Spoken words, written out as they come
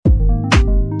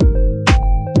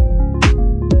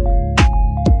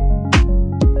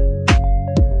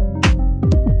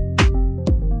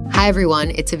Hi, everyone.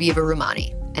 It's Aviva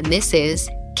Rumani, and this is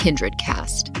Kindred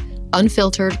Cast,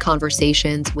 unfiltered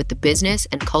conversations with the business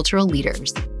and cultural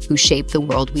leaders who shape the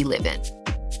world we live in.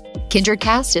 Kindred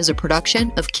Cast is a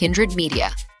production of Kindred Media,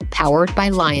 powered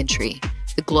by LionTree,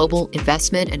 the global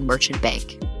investment and merchant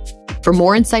bank. For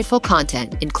more insightful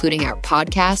content, including our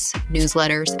podcasts,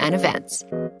 newsletters, and events,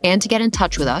 and to get in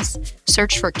touch with us,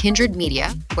 search for Kindred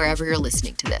Media wherever you're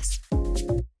listening to this.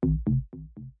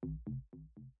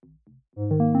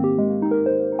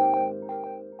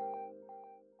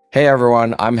 Hey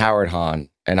everyone, I'm Howard Hahn,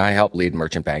 and I help lead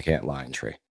merchant banking at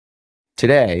LionTree.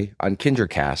 Today on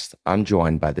KindredCast, I'm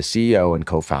joined by the CEO and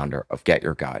co-founder of Get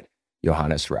Your Guide,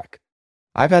 Johannes Reck.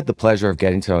 I've had the pleasure of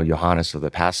getting to know Johannes over the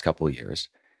past couple of years,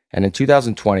 and in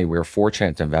 2020, we were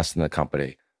fortunate to invest in the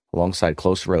company alongside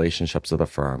close relationships with the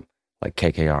firm like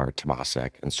KKR,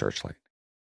 Temasek, and Searchlight.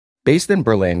 Based in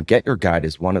Berlin, Get Your Guide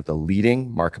is one of the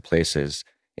leading marketplaces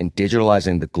in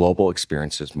digitalizing the global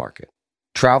experiences market.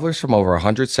 Travelers from over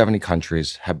 170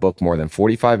 countries have booked more than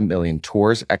 45 million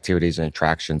tours, activities, and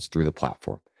attractions through the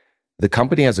platform. The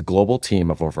company has a global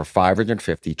team of over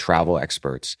 550 travel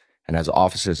experts and has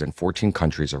offices in 14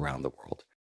 countries around the world.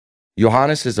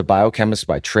 Johannes is a biochemist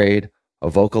by trade, a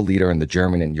vocal leader in the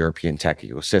German and European tech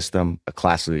ecosystem, a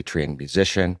classically trained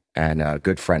musician, and a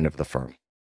good friend of the firm.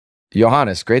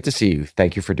 Johannes, great to see you.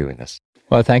 Thank you for doing this.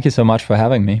 Well, thank you so much for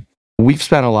having me. We've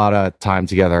spent a lot of time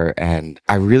together, and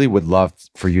I really would love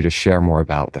for you to share more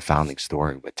about the founding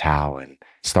story with Tao and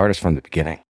start us from the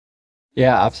beginning.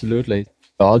 Yeah, absolutely.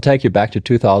 I'll take you back to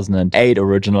 2008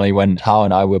 originally, when Tao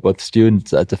and I were both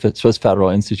students at the Swiss Federal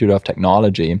Institute of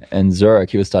Technology in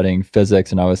Zurich. He was studying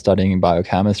physics and I was studying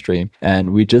biochemistry.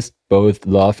 And we just both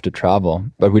loved to travel,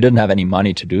 but we didn't have any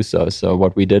money to do so. So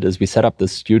what we did is we set up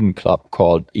this student club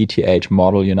called ETH,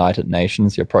 Model United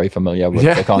Nations. You're probably familiar with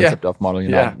the concept of Model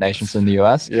United Nations in the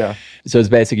US. Yeah. So it's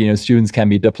basically, students can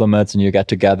be diplomats and you get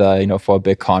together, for a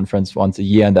big conference once a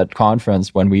year. And that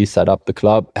conference, when we set up the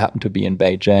club, happened to be in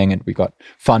Beijing, and we got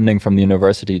funding from the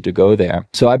university to go there.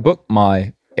 So I booked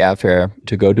my airfare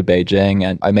to go to Beijing,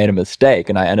 and I made a mistake,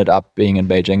 and I ended up being in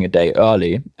Beijing a day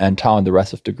early, and Tao and the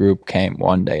rest of the group came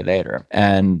one day later.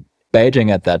 And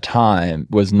Beijing at that time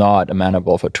was not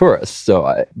amenable for tourists, so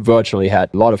I virtually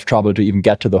had a lot of trouble to even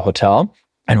get to the hotel.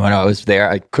 And when I was there,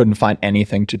 I couldn't find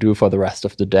anything to do for the rest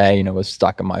of the day, was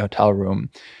stuck in my hotel room.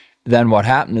 Then what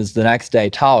happened is the next day,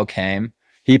 Tao came,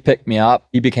 he picked me up,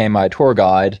 he became my tour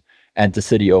guide, and the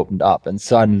city opened up, and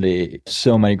suddenly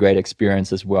so many great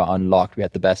experiences were unlocked. We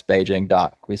had the best Beijing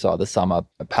duck, we saw the Summer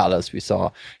Palace, we saw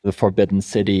the Forbidden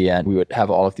City, and we would have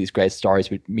all of these great stories.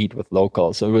 We'd meet with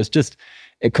locals. So it was just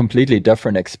a completely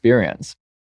different experience.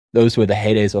 Those were the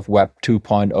heydays of Web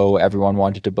 2.0. Everyone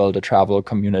wanted to build a travel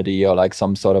community or like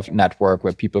some sort of network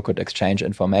where people could exchange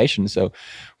information. So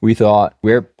we thought,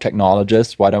 we're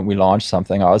technologists, why don't we launch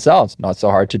something ourselves? Not so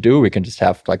hard to do. We can just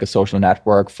have like a social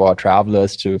network for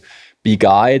travelers to be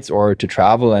guides or to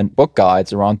travel and book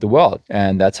guides around the world.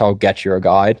 And that's how Get Your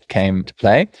Guide came to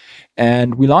play.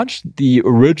 And we launched the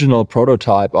original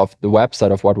prototype of the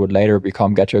website of what would later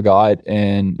become Get Your Guide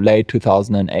in late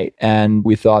 2008. And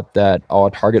we thought that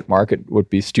our target market would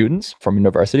be students from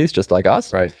universities, just like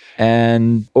us. Right.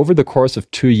 And over the course of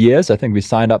 2 years, I think we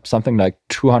signed up something like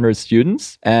 200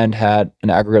 students and had an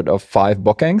aggregate of 5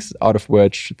 bookings, out of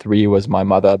which 3 was my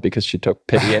mother because she took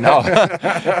pity in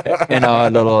our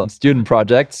little student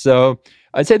project. So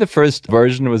I'd say the first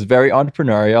version was very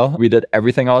entrepreneurial. We did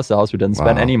everything ourselves. We didn't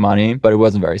spend any money, but it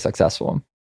wasn't very successful.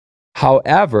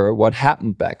 However, what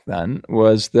happened back then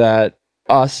was that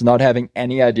us not having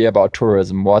any idea about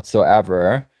tourism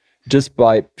whatsoever, just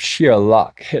by sheer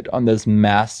luck, hit on this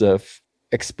massive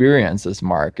experiences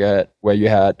market where you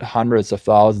had hundreds of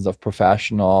thousands of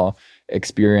professional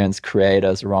experience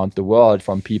creators around the world,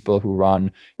 from people who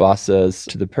run buses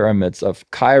to the pyramids of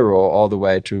Cairo, all the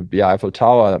way to the Eiffel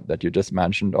Tower that you just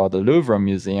mentioned, or the Louvre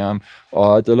Museum,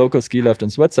 or the local ski lift in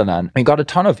Switzerland. We got a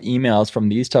ton of emails from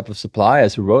these type of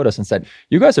suppliers who wrote us and said,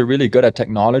 you guys are really good at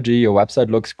technology, your website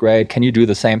looks great, can you do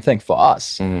the same thing for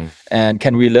us? And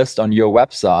can we list on your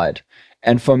website?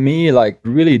 And for me,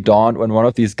 really dawned when one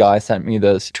of these guys sent me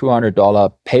this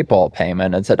 $200 PayPal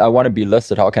payment and said, I want to be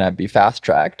listed, how can I be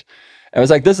fast-tracked? I was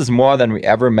like, this is more than we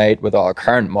ever made with our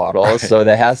current model. So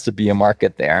there has to be a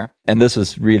market there. And this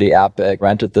was really epic.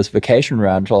 Rented this vacation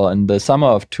rental in the summer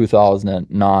of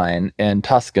 2009 in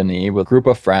Tuscany with a group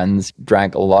of friends,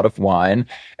 drank a lot of wine,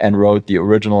 and wrote the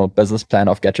original business plan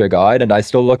of Get Your Guide. And I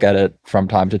still look at it from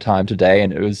time to time today.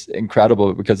 And it was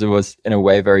incredible because it was, in a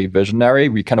way, very visionary.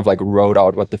 We kind of wrote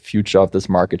out what the future of this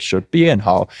market should be and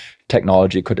how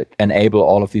technology could enable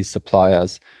all of these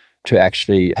suppliers to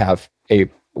actually have a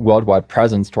worldwide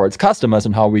presence towards customers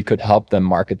and how we could help them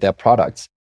market their products.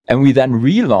 And we then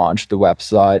relaunched the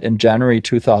website in January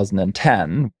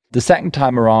 2010. The second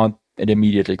time around, it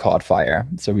immediately caught fire.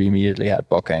 So we immediately had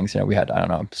bookings. We had,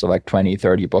 20,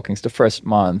 30 bookings the first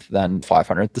month, then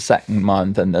 500 the second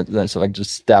month, and then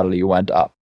just steadily went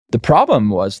up. The problem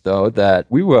was, though, that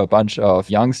we were a bunch of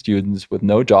young students with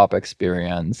no job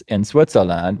experience in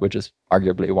Switzerland, which is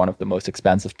arguably one of the most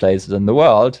expensive places in the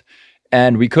world.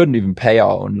 And we couldn't even pay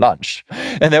our own lunch.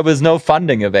 And there was no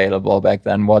funding available back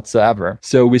then whatsoever.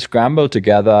 So we scrambled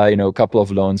together, a couple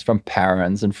of loans from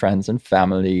parents and friends and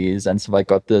families. And so I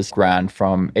got this grant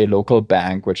from a local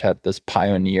bank, which had this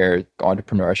pioneer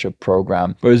entrepreneurship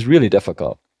program. It was really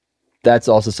difficult. That's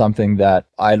also something that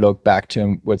I look back to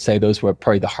and would say those were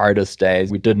probably the hardest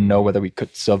days. We didn't know whether we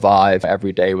could survive.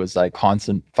 Every day was like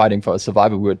constant fighting for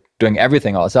survival. We were doing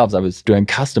everything ourselves. I was doing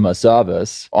customer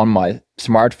service on my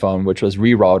smartphone, which was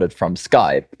rerouted from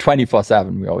Skype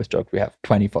 24/7. We always joke we have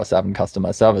 24/7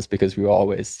 customer service because we were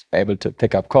always able to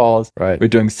pick up calls. Right. We're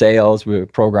doing sales. We were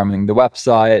programming the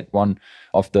website. One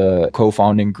of the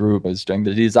co-founding group was doing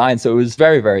the design. So it was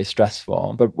very, very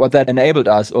stressful. But what that enabled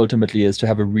us ultimately is to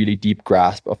have a really deep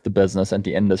grasp of the business and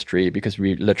the industry because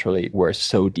we literally were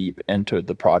so deep into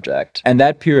the project. And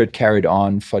that period carried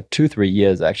on for 2-3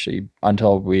 years, actually,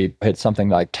 until we hit something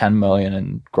like 10 million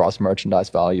in gross merchandise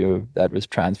value that was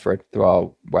transferred through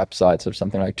our websites, or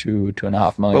something like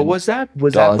 2.5 million. But was that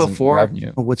before?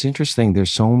 Revenue. What's interesting, there's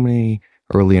so many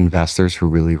early investors who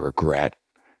really regret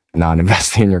not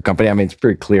investing in your company. I mean, it's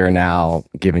pretty clear now,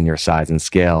 given your size and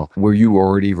scale. Were you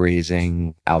already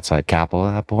raising outside capital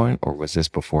at that point, or was this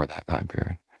before that time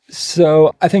period?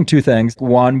 So I think two things.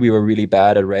 One, we were really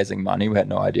bad at raising money. We had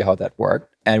no idea how that worked.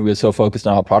 And we were so focused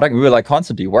on our product. We were like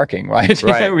constantly working, right?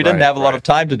 We didn't have a lot of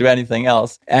time to do anything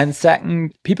else. And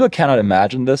second, people cannot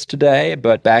imagine this today,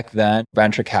 but back then,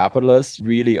 venture capitalists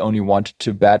really only wanted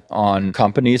to bet on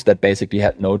companies that basically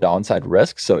had no downside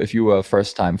risk. So if you were a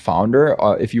first-time founder,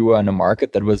 or if you were in a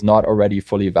market that was not already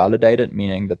fully validated,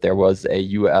 meaning that there was a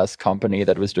US company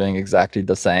that was doing exactly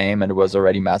the same and it was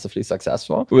already massively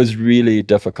successful, it was really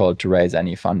difficult to raise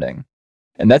any funding.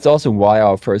 And that's also why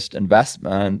our first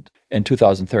investment in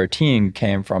 2013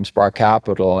 came from Spark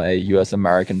Capital, a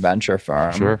US-American venture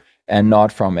firm. Sure. And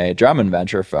not from a German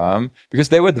venture firm, because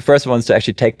they were the first ones to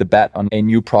actually take the bet on a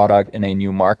new product in a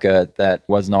new market that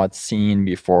was not seen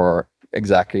before,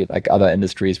 exactly like other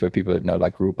industries where people,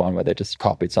 like Groupon, where they just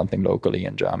copied something locally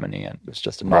in Germany and it was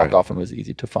just a knockoff and was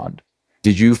easy to fund.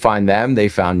 Did you find them? They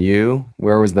found you?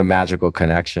 Where was the magical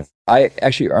connection? I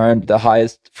actually earned the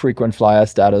highest frequent flyer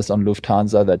status on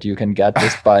Lufthansa that you can get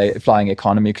just by flying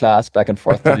economy class back and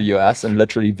forth to the US and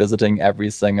literally visiting every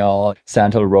single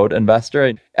Sand Hill Road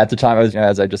investor. At the time, I was,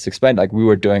 as I just explained, like we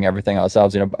were doing everything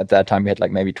ourselves. At that time, we had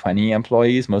like maybe 20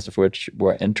 employees, most of which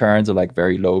were interns or like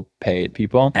very low paid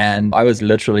people. And I was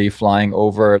literally flying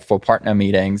over for partner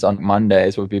meetings on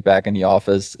Mondays. We'd be back in the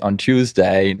office on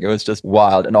Tuesday. It was just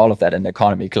wild. And all of that in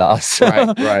economy class.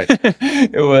 Right.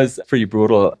 It was pretty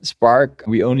brutal. Spark,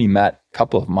 we only met a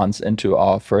couple of months into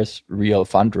our first real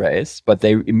fundraise, but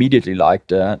they immediately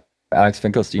liked it. Alex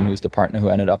Finkelstein, who's the partner who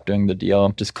ended up doing the deal,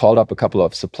 just called up a couple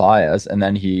of suppliers, and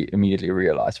then he immediately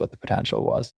realized what the potential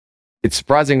was. It's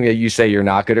surprising that you say you're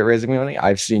not good at raising money.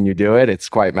 I've seen you do it. It's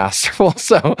quite masterful.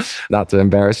 So not to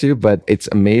embarrass you, but it's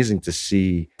amazing to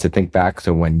think back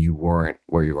to when you weren't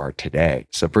where you are today.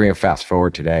 So bring it fast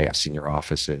forward today. I've seen your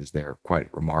offices. They're quite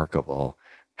remarkable.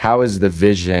 How has the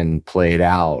vision played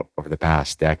out over the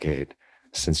past decade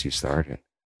since you started?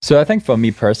 So I think for me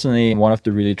personally, one of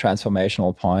the really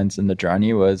transformational points in the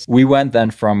journey was we went then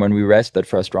from when we raised that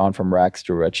first round from rags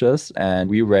to riches, and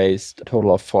we raised a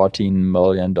total of $14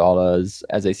 million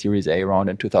as a Series A round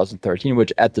in 2013,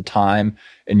 which at the time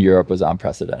in Europe was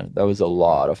unprecedented. That was a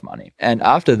lot of money. And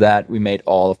after that, we made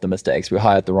all of the mistakes. We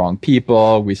hired the wrong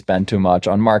people. We spent too much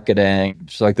on marketing.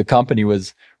 So like the company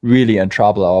was really in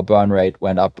trouble. Our burn rate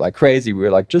went up like crazy. We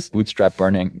were like just bootstrap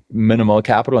burning minimal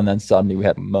capital. And then suddenly we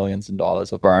had millions of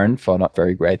dollars of burn for not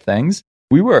very great things.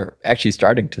 We were actually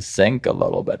starting to sink a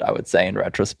little bit, I would say, in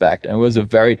retrospect. And it was a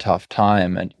very tough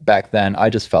time. And back then, I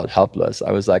just felt helpless.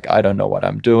 I was like, I don't know what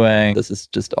I'm doing. This is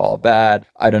just all bad.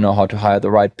 I don't know how to hire the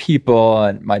right people.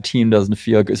 And my team doesn't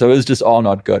feel good. So it was just all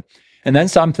not good. And then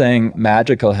something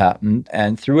magical happened.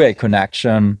 And through a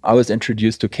connection, I was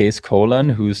introduced to Case Colin,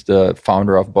 who's the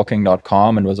founder of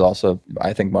Booking.com and was also,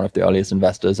 I think, one of the earliest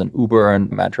investors in Uber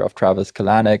and mentor of Travis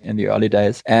Kalanick in the early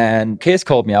days. And Case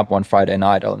called me up one Friday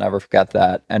night, I'll never forget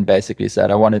that, and basically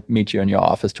said, I want to meet you in your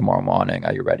office tomorrow morning.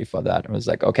 Are you ready for that? And I was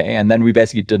like, okay. And then we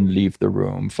basically didn't leave the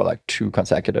room for like 2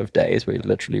 consecutive days. We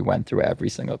literally went through every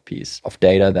single piece of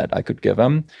data that I could give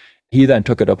him. He then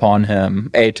took it upon him,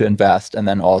 to invest and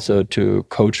then also to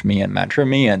coach me and mentor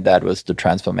me. And that was the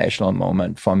transformational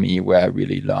moment for me where I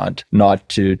really learned not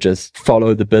to just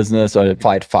follow the business or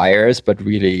fight fires, but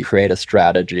really create a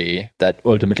strategy that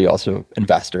ultimately also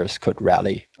investors could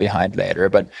rally behind later.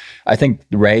 But I think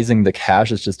raising the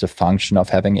cash is just a function of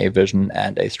having a vision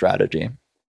and a strategy.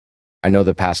 I know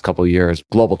the past couple of years,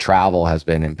 global travel has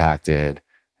been impacted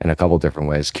in a couple different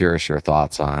ways. Curious your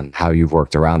thoughts on how you've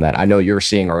worked around that. I know you're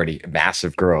seeing already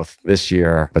massive growth this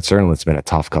year, but certainly it's been a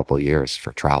tough couple of years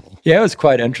for travel. Yeah, it was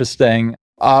quite interesting.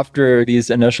 After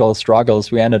these initial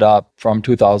struggles, we ended up from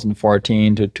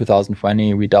 2014 to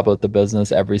 2020, we doubled the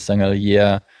business every single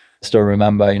year. Still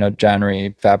remember,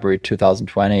 January, February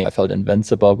 2020, I felt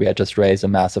invincible. We had just raised a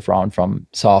massive round from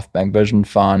SoftBank Vision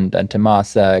Fund and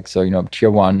Temasek. So, tier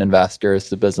one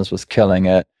investors, the business was killing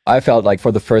it. I felt like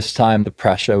for the first time, the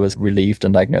pressure was relieved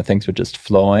and things were just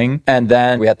flowing. And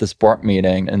then we had this board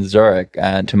meeting in Zurich,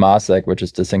 and Temasek, which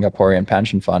is the Singaporean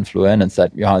pension fund, flew in and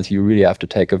said, Johannes, you really have to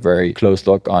take a very close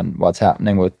look on what's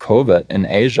happening with COVID in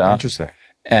Asia. Interesting.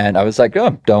 And I was like,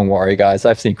 oh, don't worry, guys.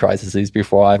 I've seen crises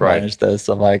before. I've managed this.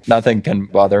 I'm like, nothing can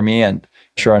bother me. And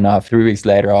sure enough, 3 weeks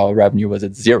later, our revenue was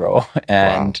at 0.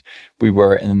 And we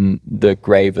were in the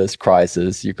gravest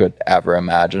crisis you could ever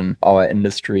imagine. Our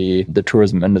industry, the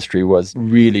tourism industry, was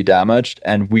really damaged.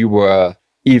 And we were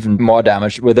even more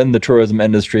damaged within the tourism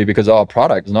industry because our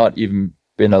product is not even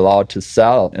been allowed to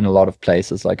sell in a lot of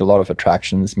places. Like a lot of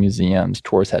attractions, museums,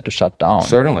 tours had to shut down.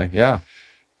 Certainly, yeah.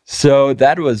 So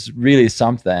that was really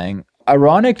something.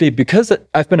 Ironically, because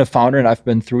I've been a founder and I've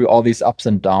been through all these ups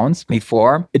and downs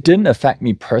before, it didn't affect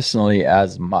me personally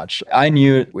as much. I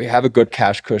knew we have a good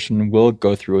cash cushion, we'll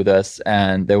go through this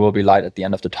and there will be light at the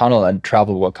end of the tunnel and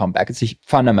travel will come back. It's a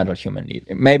fundamental human need.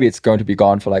 Maybe it's going to be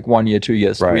gone for like 1 year, 2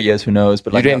 years, 3 years, who knows?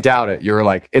 But you didn't doubt it. You were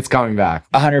like, it's coming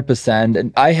back. 100%.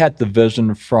 And I had the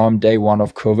vision from day one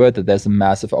of COVID that there's a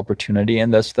massive opportunity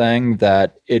in this thing,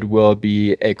 that it will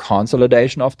be a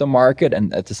consolidation of the market.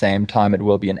 And at the same time, it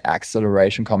will be an acceleration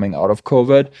coming out of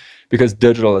COVID, because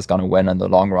digital is going to win in the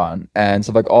long run. And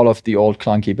so all of the old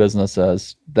clunky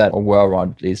businesses that were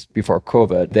around at least before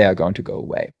COVID, they are going to go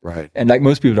away. Right. And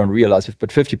most people don't realize, but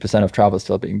 50% of travel is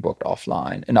still being booked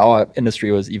offline. In our industry,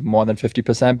 it was even more than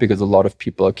 50% because a lot of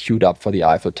people are queued up for the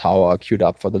Eiffel Tower, queued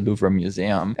up for the Louvre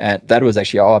Museum. And that was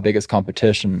actually our biggest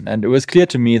competition. And it was clear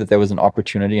to me that there was an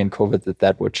opportunity in COVID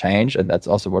that would change. And that's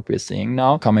also what we're seeing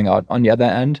now coming out on the other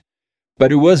end.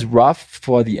 But it was rough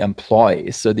for the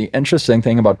employees. So the interesting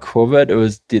thing about COVID, it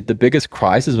was the biggest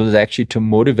crisis was actually to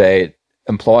motivate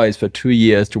employees for 2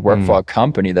 years to work for a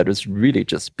company that was really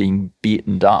just being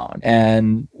beaten down.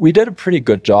 And we did a pretty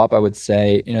good job, I would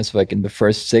say, in the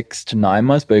first 6 to 9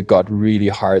 months, but it got really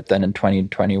hard then in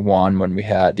 2021 when we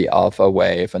had the Alpha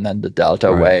wave and then the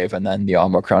Delta wave and then the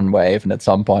Omicron wave. And at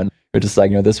some point, we're just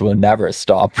this will never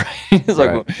stop.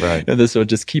 Right? This will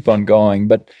just keep on going.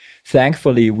 But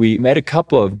thankfully, we made a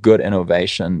couple of good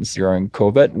innovations during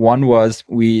COVID. One was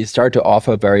we started to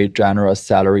offer a very generous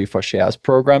salary for shares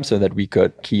program so that we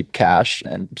could keep cash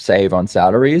and save on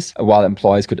salaries while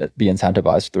employees could be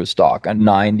incentivized through stock. And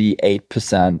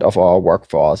 98% of our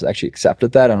workforce actually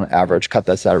accepted that and on average cut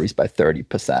their salaries by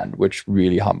 30%, which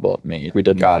really humbled me. We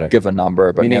didn't give a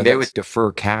number. But meaning they would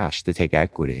defer cash to take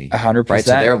equity. 100%. Right?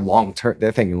 So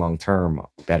they're thinking long-term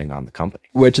betting on the company.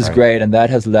 Which is great. And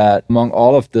that has led, among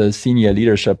all of the senior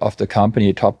leadership of the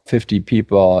company, top 50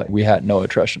 people, we had no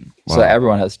attrition. Wow. So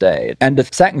everyone has stayed. And the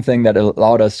second thing that it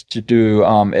allowed us to do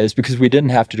is because we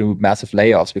didn't have to do massive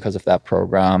layoffs because of that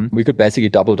program, we could basically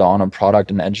double down on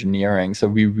product and engineering. So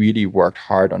we really worked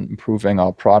hard on improving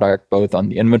our product, both on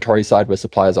the inventory side, where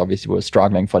suppliers obviously were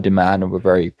struggling for demand and were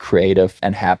very creative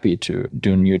and happy to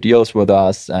do new deals with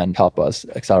us and help us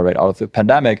accelerate out of the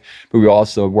pandemic. But we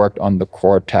also worked on the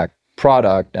core tech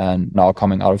product, and now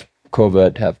coming out of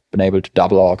COVID have been able to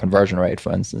double our conversion rate,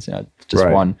 for instance, just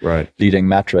one leading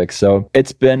metric. So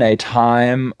it's been a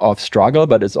time of struggle,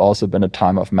 but it's also been a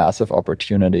time of massive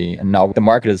opportunity. And now the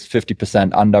market is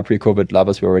 50% under pre-COVID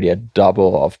levels. We're already at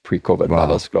double of pre-COVID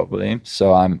levels globally.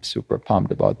 So I'm super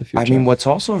pumped about the future. I mean, what's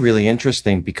also really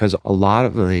interesting, because a lot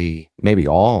of maybe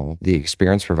all the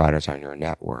experience providers on your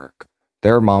network,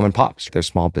 they're mom and pops, they're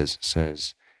small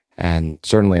businesses. And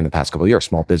certainly in the past couple of years,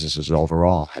 small businesses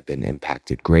overall have been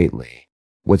impacted greatly.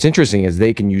 What's interesting is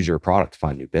they can use your product to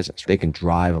find new business. They can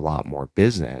drive a lot more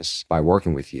business by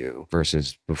working with you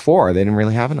versus before they didn't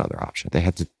really have another option. They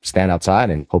had to stand outside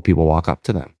and hope people walk up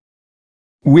to them.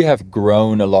 We have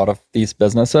grown a lot of these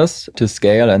businesses to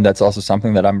scale. And that's also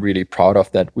something that I'm really proud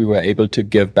of, that we were able to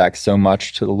give back so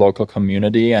much to the local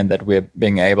community and that we're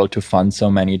being able to fund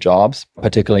so many jobs,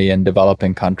 particularly in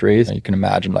developing countries. You can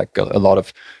imagine like a lot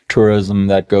of tourism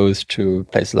that goes to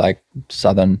places like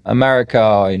Southern America,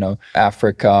 or,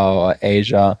 Africa or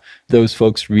Asia. Those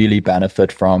folks really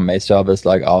benefit from a service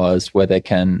like ours where they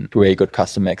can, through a good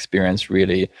customer experience,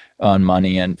 really earn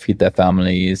money and feed their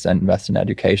families and invest in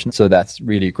education. So that's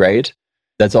really great.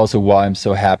 That's also why I'm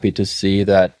so happy to see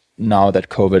that now that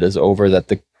COVID is over, that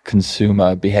the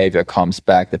consumer behavior comes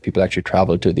back, that people actually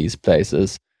travel to these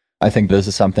places. I think this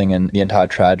is something in the entire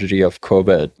tragedy of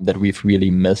COVID that we've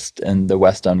really missed in the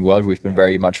Western world. We've been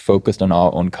very much focused on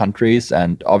our own countries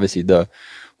and obviously the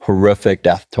horrific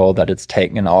death toll that it's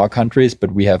taken in our countries,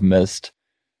 but we have missed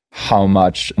how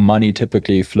much money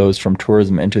typically flows from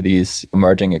tourism into these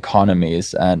emerging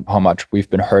economies and how much we've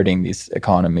been hurting these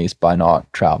economies by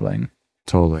not traveling.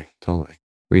 Totally.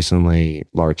 Recently,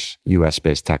 large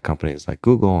US-based tech companies like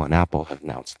Google and Apple have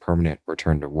announced permanent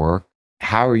return to work.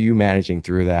 How are you managing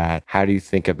through that? How do you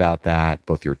think about that?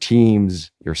 Both your teams,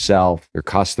 yourself, your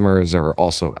customers are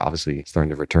also obviously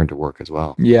starting to return to work as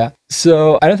well. Yeah.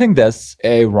 So I don't think there's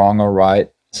a wrong or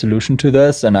right solution to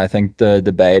this. And I think the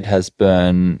debate has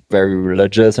been very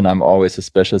religious. And I'm always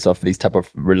suspicious of these type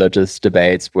of religious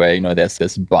debates where, there's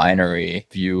this binary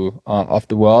view of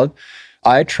the world.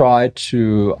 I try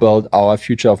to build our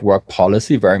future of work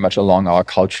policy very much along our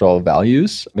cultural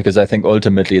values, because I think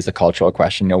ultimately it's a cultural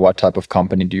question. What type of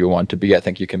company do you want to be? I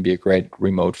think you can be a great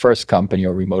remote first company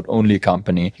or remote only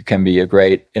company. You can be a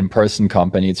great in-person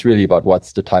company. It's really about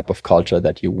what's the type of culture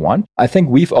that you want. I think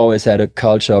we've always had a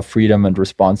culture of freedom and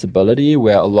responsibility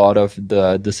where a lot of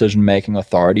the decision-making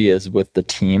authority is with the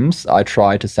teams. I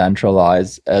try to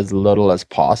centralize as little as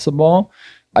possible.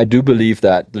 I do believe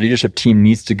that the leadership team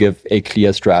needs to give a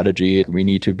clear strategy. We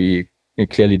need to be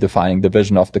clearly defining the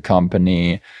vision of the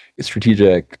company,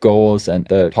 strategic goals, and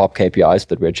the top KPIs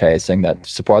that we're chasing that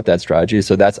support that strategy.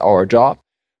 So that's our job.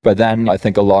 But then I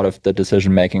think a lot of the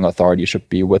decision-making authority should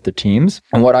be with the teams.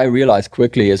 And what I realized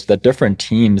quickly is that different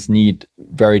teams need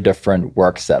very different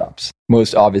work setups.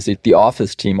 Most obviously, the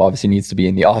office team obviously needs to be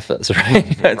in the office, right?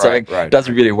 It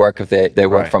doesn't really work if they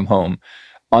work from home.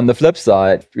 On the flip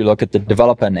side, if you look at the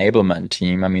developer enablement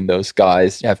team, those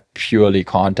guys have purely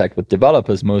contact with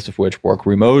developers, most of which work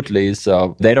remotely.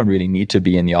 So they don't really need to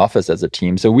be in the office as a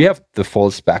team. So we have the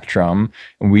full spectrum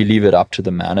and we leave it up to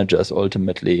the managers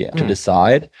ultimately to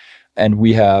decide. And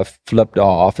we have flipped our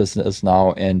offices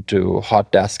now into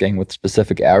hot desking with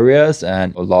specific areas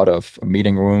and a lot of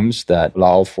meeting rooms that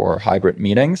allow for hybrid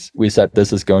meetings. We said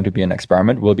this is going to be an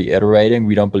experiment. We'll be iterating.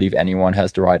 We don't believe anyone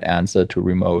has the right answer to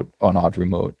remote or not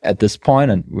remote at this point.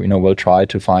 And we'll try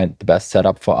to find the best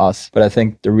setup for us. But I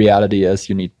think the reality is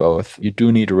you need both. You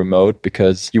do need a remote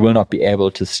because you will not be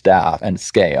able to staff and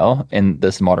scale in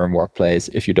this modern workplace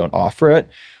if you don't offer it.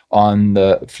 On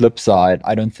the flip side,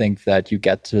 I don't think that you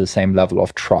get to the same level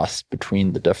of trust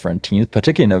between the different teams,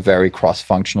 particularly in a very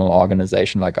cross-functional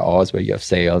organization like ours, where you have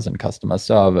sales and customer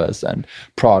service and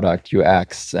product,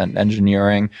 UX and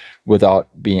engineering, without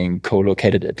being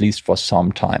co-located at least for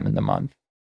some time in the month.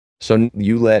 So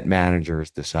you let managers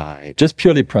decide? Just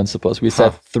purely principles. We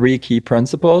set 3 key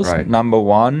principles. Right. Number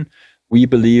 1, we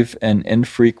believe in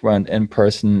infrequent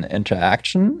in-person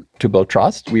interaction to build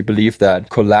trust. We believe that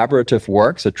collaborative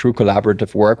work, so true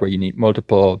collaborative work where you need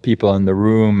multiple people in the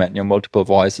room and multiple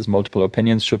voices, multiple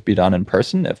opinions, should be done in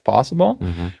person if possible.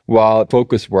 While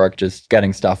focus work, just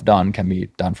getting stuff done, can be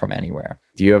done from anywhere.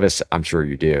 Do you have I'm sure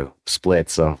you do,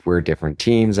 splits of where different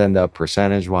teams end up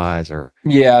percentage-wise or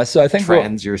so I think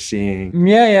trends you're seeing?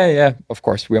 Yeah. Of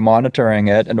course, we're monitoring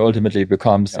it and ultimately it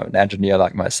becomes an engineer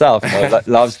like myself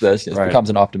loves this. It becomes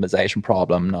an optimization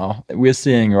problem now. We're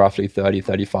seeing roughly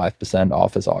 30-35%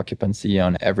 office occupancy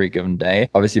on every given day.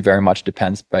 Obviously, very much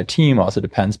depends by team, also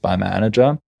depends by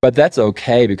manager. But that's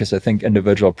okay because I think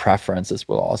individual preferences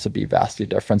will also be vastly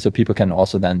different. So people can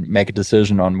also then make a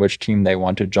decision on which team they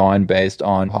want to join based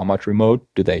on how much remote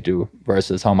do they do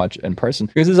versus how much in person.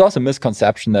 Because there's also a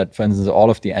misconception that, for instance,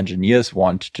 all of the engineers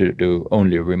want to do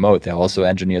only remote. There are also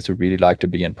engineers who really like to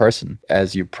be in person.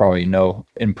 As you probably know,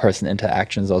 in-person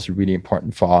interaction is also really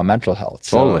important for our mental health.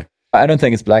 Totally. I don't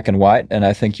think it's black and white. And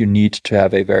I think you need to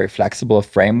have a very flexible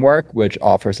framework, which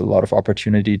offers a lot of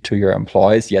opportunity to your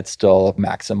employees, yet still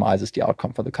maximizes the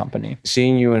outcome for the company.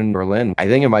 Seeing you in Berlin, I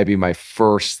think it might be my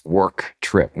first work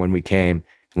trip when we came.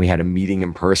 We had a meeting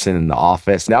in person in the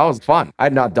office. That was fun. I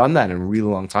had not done that in a really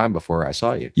long time before I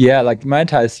saw you. Yeah, like my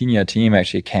entire senior team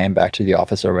actually came back to the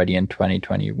office already in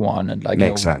 2021. And like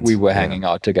we were hanging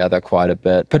out together quite a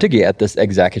bit, particularly at this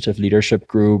executive leadership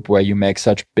group where you make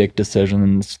such big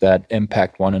decisions that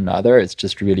impact one another. It's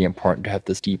just really important to have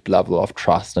this deep level of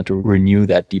trust and to renew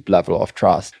that deep level of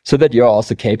trust so that you're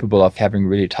also capable of having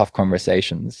really tough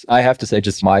conversations. I have to say,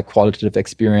 just my qualitative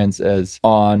experience is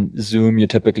on Zoom, you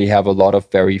typically have a lot of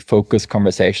very focused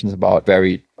conversations about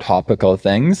very topical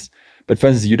things. But for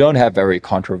instance, you don't have very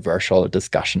controversial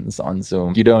discussions on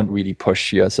Zoom. You don't really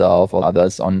push yourself or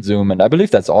others on Zoom. And I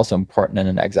believe that's also important in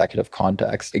an executive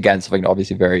context. Again, something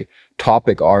obviously very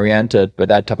topic oriented, but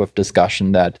that type of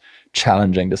discussion, that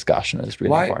challenging discussion is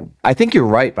really important. I think you're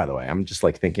right, by the way. I'm just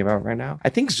like thinking about it right now. I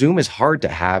think Zoom is hard to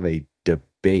have a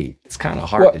debate. It's kind of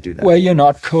hard to do that. Well, you're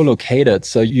not co-located,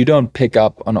 so you don't pick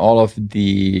up on all of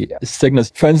the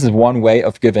signals. For instance, one way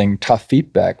of giving tough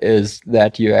feedback is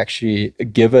that you actually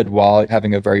give it while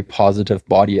having a very positive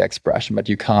body expression, but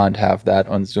you can't have that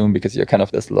on Zoom because you're kind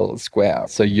of this little square.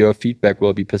 So your feedback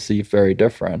will be perceived very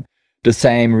different. The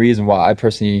same reason why I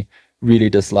personally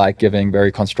really dislike giving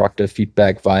very constructive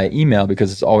feedback via email,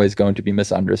 because it's always going to be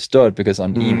misunderstood, because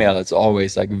on email, it's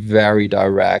always like very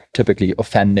direct, typically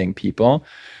offending people.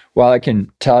 While I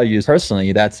can tell you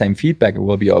personally that same feedback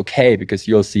will be okay because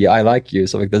you'll see I like you.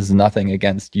 So like this is nothing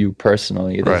against you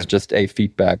personally. This is just a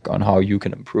feedback on how you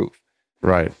can improve.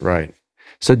 Right.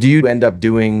 So do you end up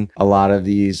doing a lot of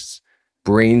these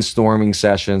brainstorming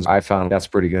sessions? I found that's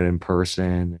pretty good in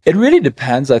person. It really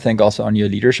depends, I think, also on your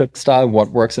leadership style, what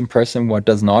works in person, what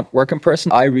does not work in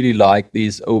person. I really like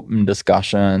these open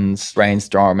discussions,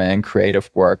 brainstorming, creative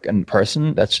work in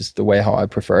person. That's just the way how I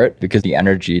prefer it because the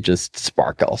energy just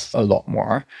sparkles a lot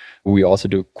more. We also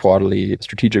do quarterly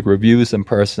strategic reviews in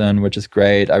person, which is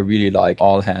great. I really like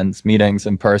all hands meetings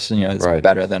in person. It's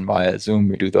better than via Zoom.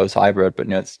 We do those hybrid,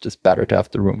 but it's just better to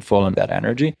have the room full and that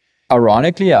energy.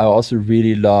 Ironically, I also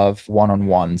really love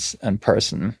one-on-ones in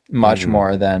person, much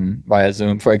more than via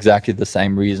Zoom for exactly the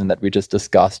same reason that we just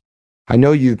discussed. I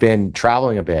know you've been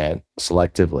traveling a bit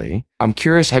selectively. I'm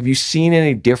curious, have you seen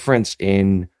any difference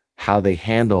in how they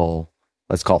handle,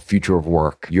 let's call it future of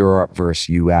work, Europe versus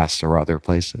US or other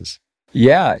places?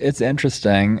 Yeah, it's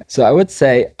interesting. So I would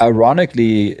say,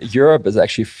 ironically, Europe is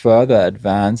actually further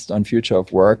advanced on future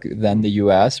of work than the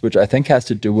US, which I think has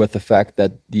to do with the fact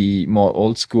that the more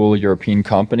old school European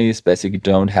companies basically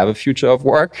don't have a future of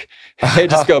work. They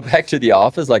just go back to the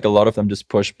office. Like a lot of them just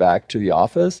push back to the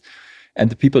office. And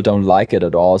the people don't like it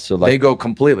at all. So like they go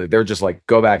completely. They're just like,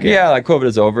 go back in. Yeah, like COVID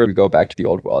is over. We go back to the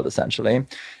old world, essentially.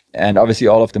 And obviously,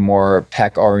 all of the more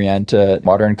tech-oriented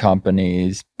modern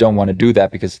companies don't want to do that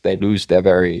because they lose their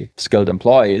very skilled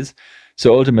employees.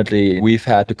 So ultimately, we've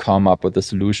had to come up with a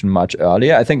solution much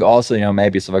earlier. I think also,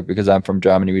 maybe so like because I'm from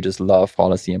Germany, we just love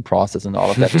policy and process and all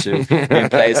of that to be in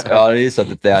place early so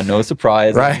that there are no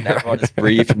surprises and everyone is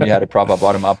briefed and we had a proper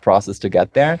bottom-up process to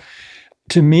get there.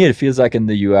 To me, it feels like in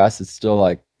the US, it's still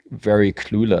like very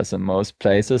clueless in most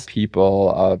places.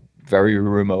 People are very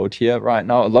remote here right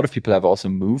now. A lot of people have also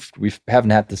moved. We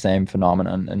haven't had the same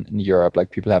phenomenon in Europe.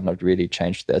 Like people have not really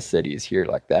changed their cities here.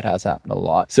 Like that has happened a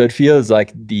lot. So it feels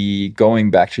like the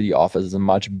going back to the office is a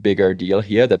much bigger deal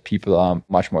here that people are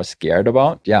much more scared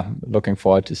about. Yeah, looking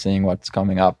forward to seeing what's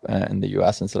coming up in the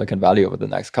US and Silicon Valley over the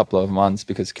next couple of months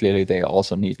because clearly they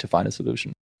also need to find a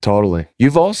solution. Totally.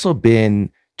 You've also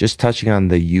been just touching on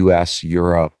the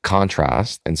US-Europe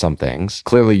contrast in some things.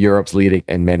 Clearly, Europe's leading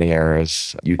in many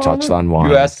areas. You touched on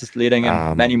one. US is leading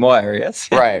in many more areas.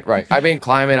 Right. I mean,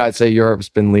 climate, I'd say Europe's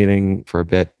been leading for a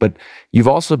bit. But you've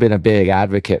also been a big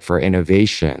advocate for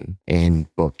innovation in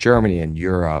both Germany and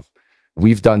Europe.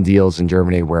 We've done deals in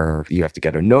Germany where you have to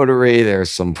get a notary.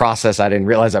 There's some process. I didn't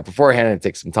realize that beforehand. It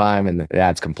takes some time and it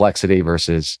adds complexity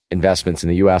versus investments in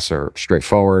the US are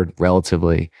straightforward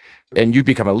relatively. And you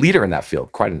become a leader in that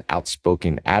field, quite an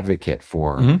outspoken advocate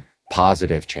for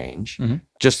positive change.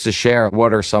 Just to share,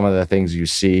 what are some of the things you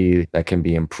see that can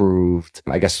be improved?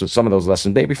 I guess some of those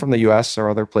lessons maybe from the US or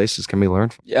other places can be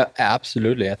learned from. Yeah,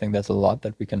 absolutely. I think there's a lot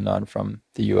that we can learn from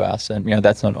the US. And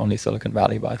that's not only Silicon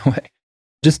Valley, by the way.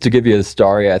 Just to give you a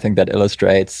story, I think that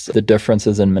illustrates the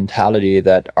differences in mentality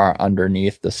that are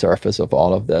underneath the surface of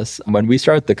all of this. When we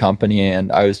started the company,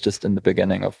 and I was just in the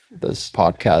beginning of this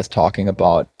podcast talking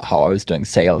about how I was doing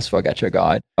sales for Get Your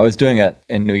Guide. I was doing it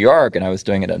in New York, and I was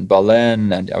doing it in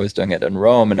Berlin, and I was doing it in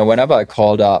Rome. And whenever I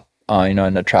called up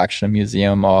an attraction, a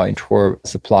museum, or a tour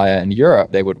supplier in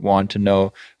Europe, they would want to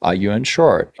know, are you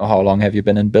insured? How long have you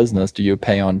been in business? Do you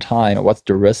pay on time? What's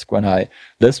the risk when I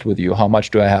list with you? How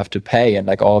much do I have to pay? And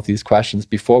like all of these questions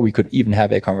before we could even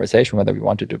have a conversation whether we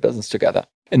want to do business together.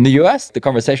 In the US, the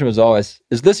conversation was always,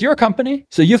 is this your company?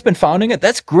 So you've been founding it?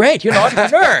 That's great. You're an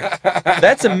entrepreneur.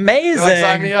 That's amazing. Like,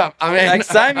 sign me up.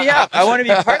 Sign me up. I want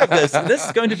to be part of this. This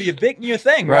is going to be a big new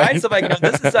thing, right? So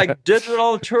this is like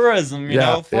digital tourism,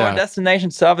 for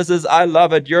destination services. I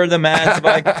love it. You're the man.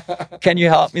 So can you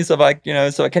help me? So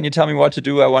can you tell me what to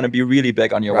do? I want to be really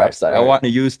big on your website. I want to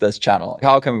use this channel.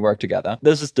 How can we work together?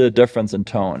 This is the difference in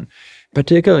tone.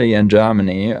 Particularly in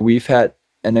Germany, we've had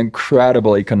an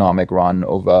incredible economic run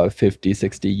over 50,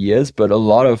 60 years, but a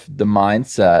lot of the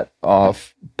mindset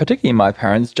of particularly my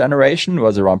parents' generation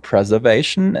was around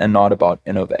preservation and not about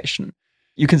innovation.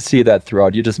 You can see that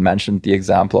throughout. You just mentioned the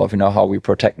example of, how we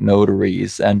protect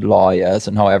notaries and lawyers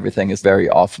and how everything is very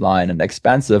offline and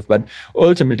expensive. But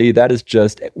ultimately, that is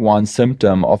just one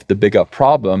symptom of the bigger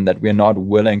problem that we're not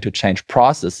willing to change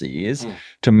processes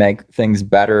to make things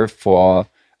better for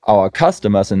our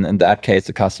customers, and in that case,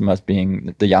 the customers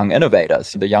being the young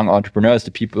innovators, the young entrepreneurs,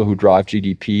 the people who drive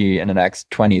GDP in the next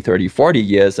 20, 30, 40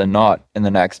 years and not in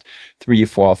the next 3,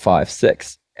 4, 5,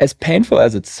 6. As painful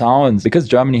as it sounds, because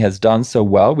Germany has done so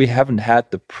well, we haven't had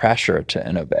the pressure to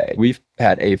innovate. We've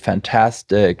had a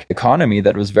fantastic economy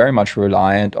that was very much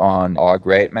reliant on our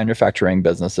great manufacturing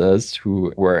businesses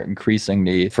who were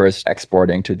increasingly first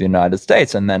exporting to the United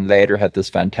States and then later had this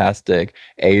fantastic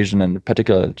Asian and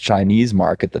particularly Chinese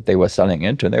market that they were selling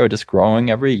into. And they were just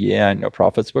growing every year and your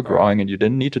profits were growing and you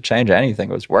didn't need to change anything.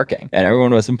 It was working and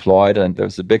everyone was employed and there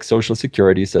was a big social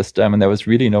security system and there was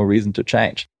really no reason to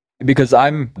change. Because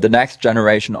I'm the next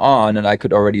generation on and I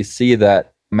could already see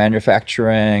that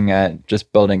manufacturing and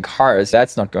just building cars,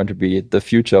 that's not going to be the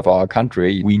future of our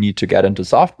country. We need to get into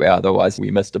software, otherwise we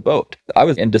missed the boat. I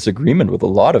was in disagreement with a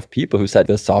lot of people who said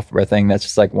this software thing, that's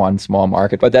just like one small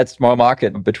market. But that small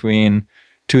market between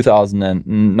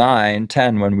 2009,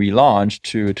 10, when we launched,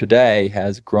 to today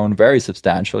has grown very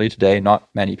substantially. Today, not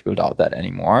many people doubt that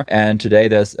anymore. And today,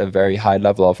 there's a very high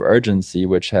level of urgency,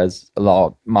 which has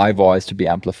allowed my voice to be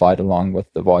amplified along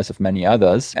with the voice of many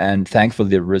others. And thankfully,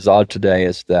 the result today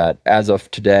is that as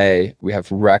of today, we have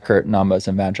record numbers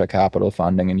in venture capital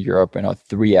funding in Europe,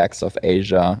 3x of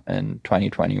Asia in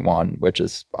 2021, which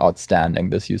is outstanding.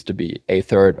 This used to be a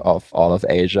third of all of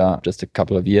Asia just a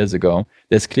couple of years ago.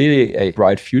 There's clearly a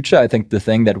bright future. I think the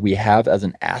thing that we have as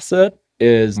an asset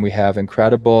is we have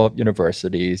incredible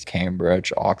universities,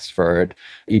 Cambridge, Oxford,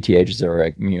 ETH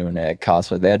Zurich, Munich,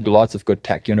 Karlsruhe. They had lots of good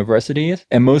tech universities.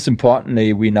 And most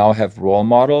importantly, we now have role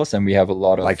models and we have a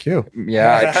lot of... Like you.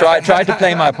 Yeah, I tried to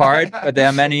play my part, but there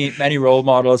are many role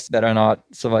models that are not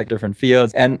different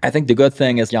fields. And I think the good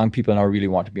thing is young people now really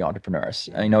want to be entrepreneurs.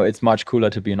 And, it's much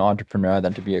cooler to be an entrepreneur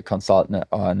than to be a consultant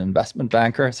or an investment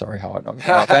banker. Sorry, Howard, no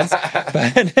offense.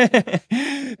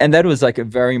 And that was like a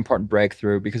very important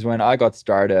breakthrough because when I got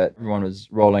started, everyone was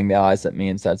rolling their eyes at me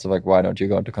and said, why don't you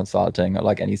go into consulting or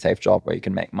like any safe job where you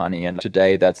can make money? And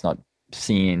today that's not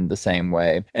seen the same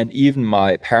way. And even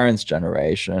my parents'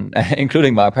 generation,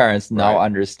 including my parents, now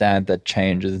understand that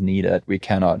change is needed. We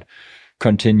cannot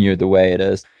continue the way it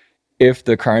is. If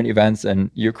the current events in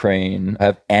Ukraine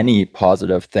have any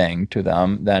positive thing to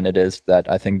them, then it is that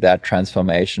I think that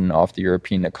transformation of the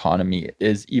European economy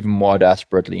is even more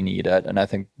desperately needed. And I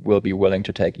think we'll be willing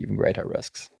to take even greater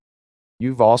risks.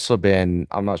 You've also been,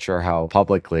 I'm not sure how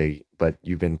publicly, but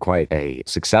you've been quite a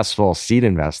successful seed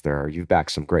investor. You've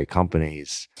backed some great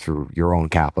companies through your own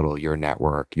capital, your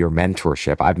network, your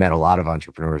mentorship. I've met a lot of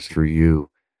entrepreneurs through you.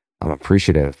 I'm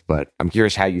appreciative, but I'm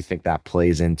curious how you think that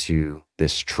plays into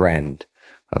this trend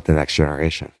of the next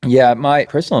generation. Yeah, my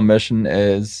personal mission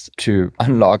is to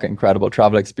unlock incredible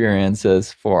travel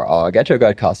experiences for our Get Your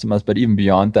Guide customers. But even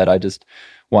beyond that, I just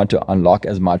want to unlock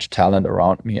as much talent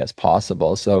around me as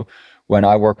possible. So when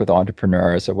I work with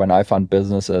entrepreneurs or when I fund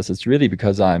businesses, it's really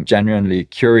because I'm genuinely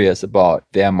curious about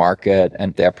their market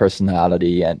and their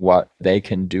personality and what they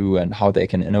can do and how they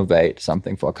can innovate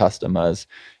something for customers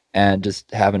and just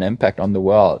have an impact on the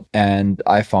world. And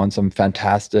I found some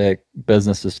fantastic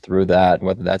businesses through that,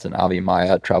 whether that's an Avi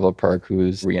Maya, TravelPerk,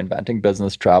 who's reinventing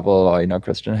business travel, or,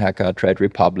 Christian Hecker, Trade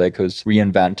Republic, who's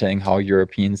reinventing how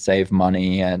Europeans save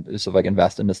money and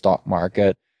invest in the stock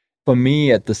market. For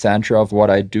me, at the center of what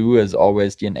I do is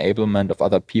always the enablement of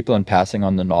other people and passing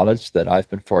on the knowledge that I've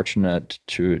been fortunate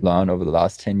to learn over the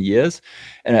last 10 years.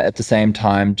 And at the same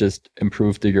time, just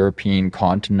improve the European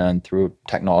continent through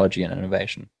technology and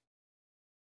innovation.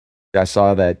 I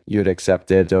saw that you had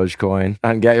accepted Dogecoin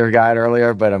on Get Your Guide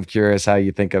earlier, but I'm curious how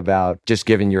you think about just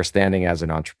given your standing as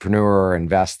an entrepreneur,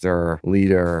 investor,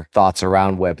 leader, thoughts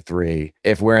around Web3.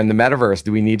 If we're in the metaverse,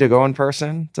 do we need to go in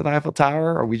person to the Eiffel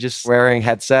Tower? Are we just wearing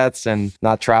headsets and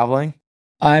not traveling?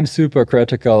 I'm super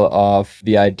critical of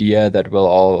the idea that we'll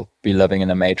all be living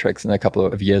in a matrix in a couple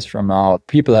of years from now.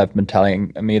 People have been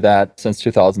telling me that since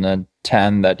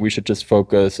 2010 that we should just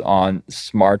focus on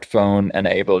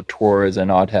smartphone-enabled tours and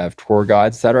not have tour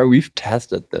guides, etc. We've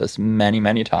tested this many,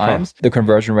 many times. The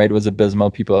conversion rate was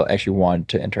abysmal. People actually want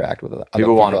to interact with other people.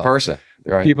 People want in person.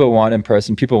 Right. People want in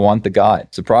person. People want the guide.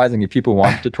 Surprisingly, people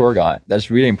want the tour guide. That's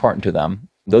really important to them.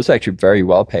 Those are actually very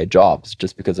well-paid jobs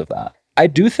just because of that. I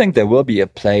do think there will be a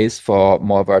place for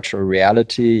more virtual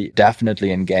reality,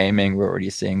 definitely in gaming. We're already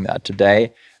seeing that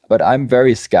today. But I'm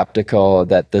very skeptical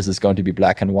that this is going to be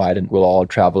black and white and we'll all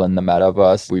travel in the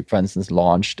metaverse. We, for instance,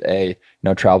 launched a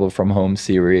travel from home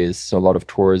series, so a lot of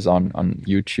tours on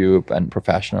YouTube and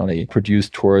professionally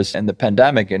produced tours in the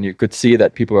pandemic. And you could see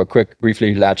that people were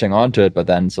briefly latching onto it, but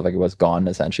then it was gone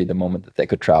essentially the moment that they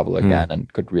could travel again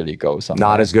and could really go somewhere.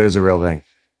 Not as good as a real thing.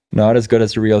 Not as good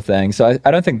as the real thing. So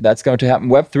I don't think that's going to happen.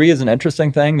 Web3 is an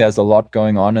interesting thing. There's a lot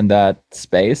going on in that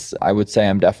space. I would say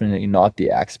I'm definitely not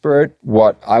the expert.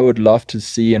 What I would love to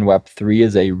see in Web3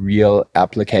 is a real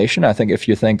application. I think if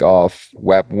you think of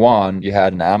Web1, you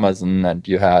had an Amazon and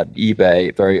you had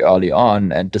eBay very early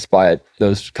on. And despite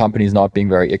those companies not being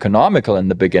very economical in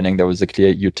the beginning, there was a clear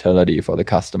utility for the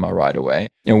customer right away.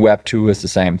 Web2 is the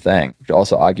same thing. You could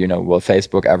also argue, will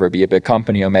Facebook ever be a big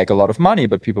company or make a lot of money?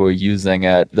 But people were using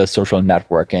it. The social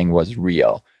networking was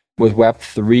real. With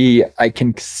Web3, I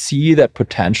can see that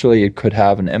potentially it could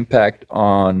have an impact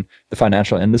on the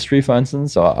financial industry, for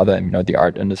instance, or other, the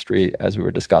art industry, as we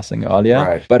were discussing earlier.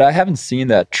 Right. But I haven't seen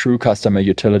that true customer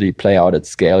utility play out at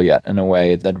scale yet in a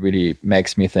way that really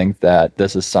makes me think that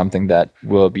this is something that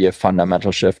will be a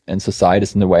fundamental shift in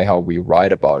societies in the way how we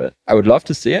write about it. I would love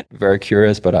to see it. Very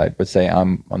curious, but I would say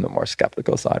I'm on the more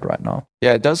skeptical side right now.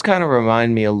 Yeah, it does kind of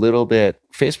remind me a little bit.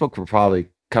 Facebook were probably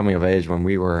coming of age when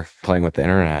we were playing with the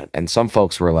internet. And some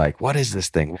folks were like, what is this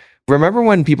thing? Remember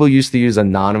when people used to use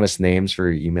anonymous names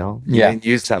for your email? Yeah. You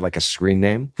used to have like a screen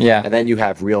name. Yeah. And then you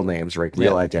have real names, right?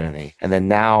 Real identity. And then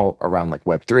now around like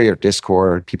Web3 or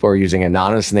Discord, people are using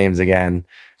anonymous names again.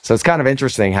 So it's kind of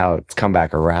interesting how it's come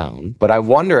back around. But I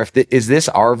wonder if is this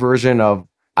our version of,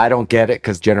 I don't get it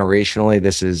because generationally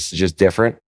this is just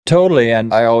different? Totally.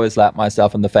 And I always slap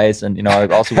myself in the face. And, I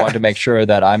also want to make sure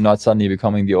that I'm not suddenly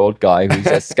becoming the old guy who's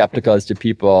as skeptical as the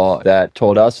people that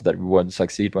told us that we wouldn't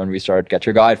succeed when we started Get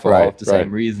Your Guide for all of the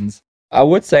same reasons. I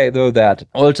would say, though, that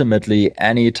ultimately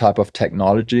any type of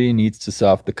technology needs to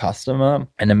serve the customer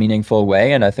in a meaningful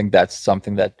way. And I think that's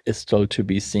something that is still to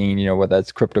be seen, whether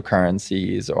it's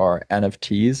cryptocurrencies or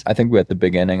NFTs. I think we're at the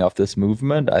beginning of this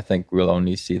movement. I think we'll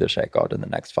only see the shakeout in the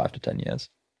next 5 to 10 years.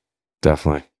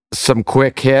 Definitely. Some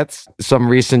quick hits, some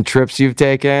recent trips you've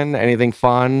taken, anything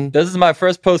fun? This is my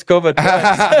first post-COVID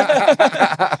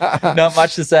trip. Not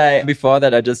much to say. Before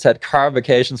that, I just had car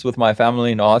vacations with my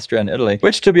family in Austria and Italy,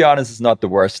 which to be honest is not the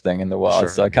worst thing in the world,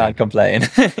 so I can't complain.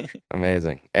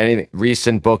 Amazing. Anything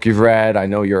recent book you've read? I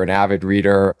know you're an avid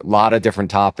reader, a lot of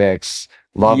different topics.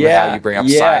 Love how you bring up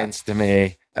science to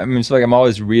me. I mean, it's like I'm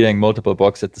always reading multiple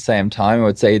books at the same time. I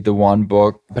would say the one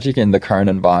book, particularly in the current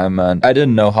environment, I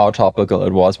didn't know how topical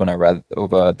it was when I read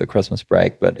over the Christmas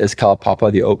break, but it's Karl Popper,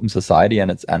 The Open Society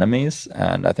and Its Enemies.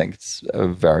 And I think it's a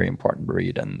very important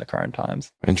read in the current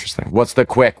times. Interesting. What's the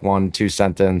quick 1-2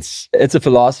 sentence? It's a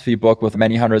philosophy book with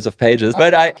many hundreds of pages,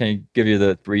 but I can give you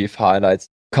the brief highlights.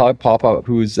 Karl Popper,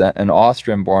 who's an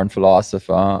Austrian-born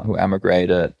philosopher who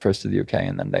emigrated first to the UK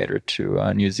and then later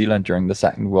to New Zealand during the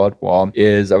Second World War,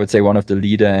 is, I would say, one of the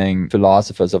leading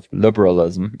philosophers of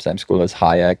liberalism, same school as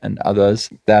Hayek and others.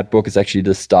 That book is actually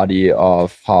the study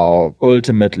of how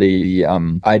ultimately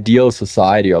the ideal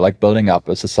society, or like building up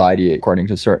a society according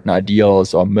to certain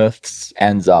ideals or myths,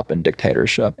 ends up in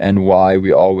dictatorship, and why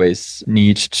we always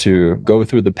need to go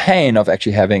through the pain of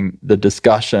actually having the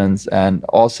discussions and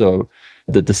also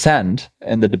the dissent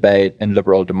in the debate in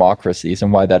liberal democracies,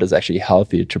 and why that is actually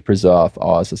healthy to preserve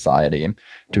our society,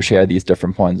 to share these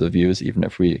different points of views, even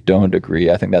if we don't agree.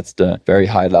 I think that's the very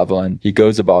high level. And he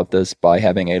goes about this by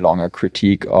having a longer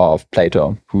critique of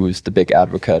Plato, who's the big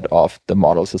advocate of the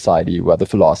model society where the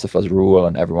philosophers rule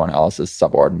and everyone else is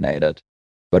subordinated.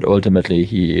 But ultimately,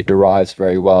 he derives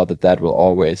very well that will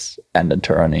always end in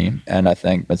tyranny. And I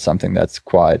think it's something that's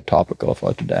quite topical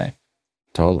for today.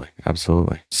 Totally.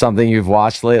 Absolutely. Something you've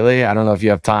watched lately? I don't know if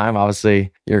you have time.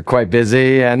 Obviously, you're quite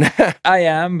busy. And I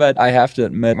am, but I have to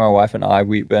admit, my wife and I,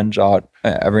 we binge out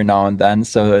every now and then.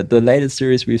 So the latest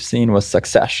series we've seen was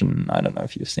Succession. I don't know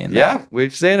if you've seen that. Yeah,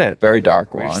 we've seen it. Very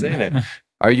dark one. We've seen it.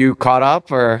 Are you caught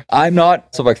up or? I'm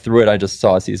not so through it. I just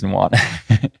saw season 1.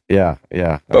 Yeah.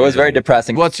 But it was very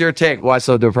depressing. What's your take? Why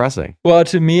so depressing? Well,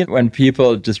 to me, when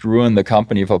people just ruin the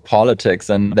company for politics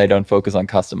and they don't focus on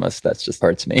customers, that just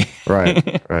hurts me.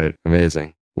 Right.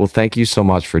 Amazing. Well, thank you so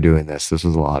much for doing this. This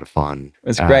was a lot of fun.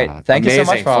 It's great. Thank you so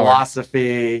much for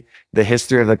philosophy, the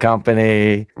history of the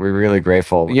company. We're really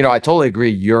grateful. I totally agree.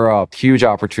 Europe, huge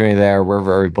opportunity there. We're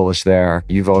very bullish there.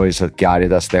 You've always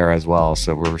guided us there as well.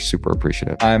 So we're super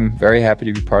appreciative. I'm very happy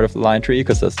to be part of the LionTree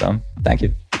ecosystem. Thank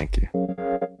you. Thank you.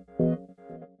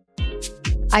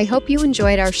 I hope you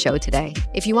enjoyed our show today.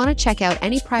 If you want to check out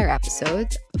any prior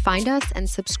episodes, find us and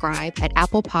subscribe at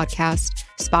Apple Podcasts,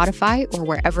 Spotify, or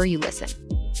wherever you listen.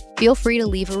 Feel free to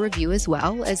leave a review as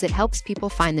well, as it helps people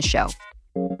find the show.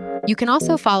 You can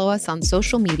also follow us on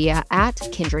social media at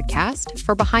KindredCast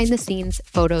for behind-the-scenes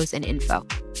photos and info.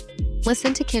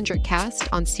 Listen to KindredCast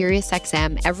on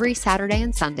SiriusXM every Saturday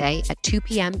and Sunday at 2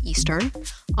 p.m. Eastern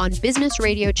on Business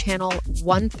Radio Channel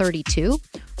 132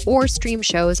 or stream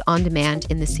shows on demand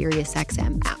in the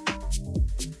SiriusXM app.